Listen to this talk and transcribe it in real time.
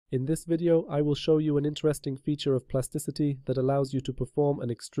In this video, I will show you an interesting feature of plasticity that allows you to perform an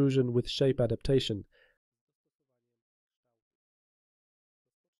extrusion with shape adaptation.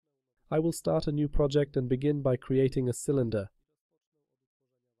 I will start a new project and begin by creating a cylinder.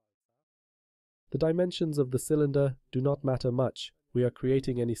 The dimensions of the cylinder do not matter much. We are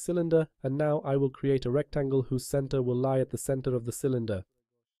creating any cylinder, and now I will create a rectangle whose center will lie at the center of the cylinder.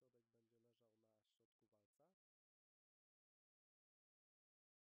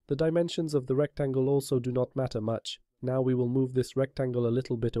 The dimensions of the rectangle also do not matter much. Now we will move this rectangle a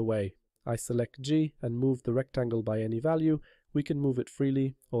little bit away. I select G and move the rectangle by any value. We can move it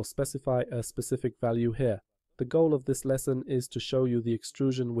freely or specify a specific value here. The goal of this lesson is to show you the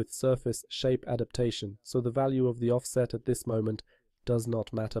extrusion with surface shape adaptation, so the value of the offset at this moment does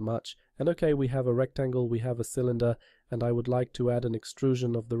not matter much. And okay, we have a rectangle, we have a cylinder, and I would like to add an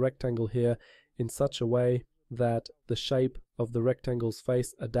extrusion of the rectangle here in such a way that the shape of the rectangle's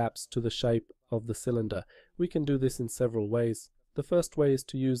face adapts to the shape of the cylinder. We can do this in several ways. The first way is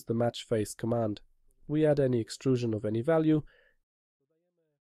to use the match face command. We add any extrusion of any value,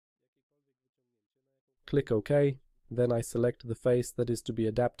 click OK, then I select the face that is to be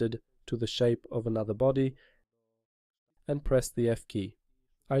adapted to the shape of another body and press the F key.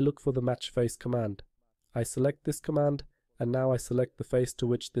 I look for the match face command. I select this command, and now I select the face to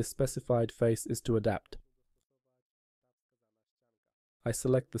which this specified face is to adapt. I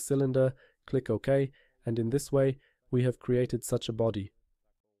select the cylinder, click OK, and in this way we have created such a body.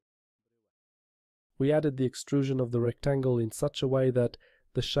 We added the extrusion of the rectangle in such a way that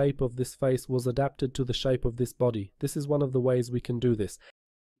the shape of this face was adapted to the shape of this body. This is one of the ways we can do this.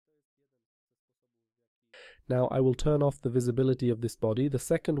 Now I will turn off the visibility of this body. The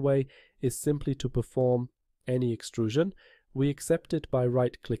second way is simply to perform any extrusion. We accept it by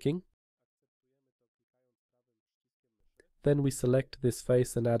right-clicking. Then we select this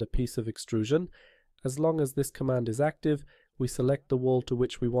face and add a piece of extrusion. As long as this command is active, we select the wall to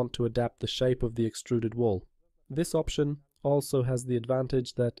which we want to adapt the shape of the extruded wall. This option also has the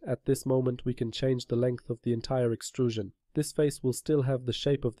advantage that at this moment we can change the length of the entire extrusion. This face will still have the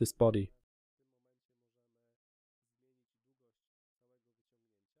shape of this body.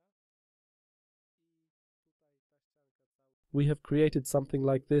 We have created something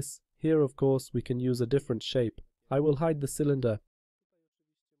like this. Here, of course, we can use a different shape. I will hide the cylinder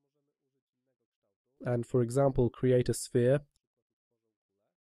and, for example, create a sphere.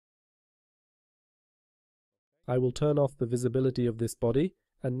 I will turn off the visibility of this body,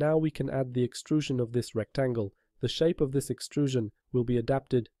 and now we can add the extrusion of this rectangle. The shape of this extrusion will be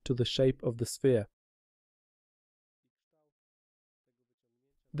adapted to the shape of the sphere.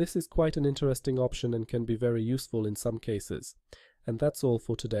 This is quite an interesting option and can be very useful in some cases. And that's all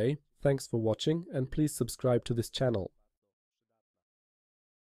for today. Thanks for watching, and please subscribe to this channel.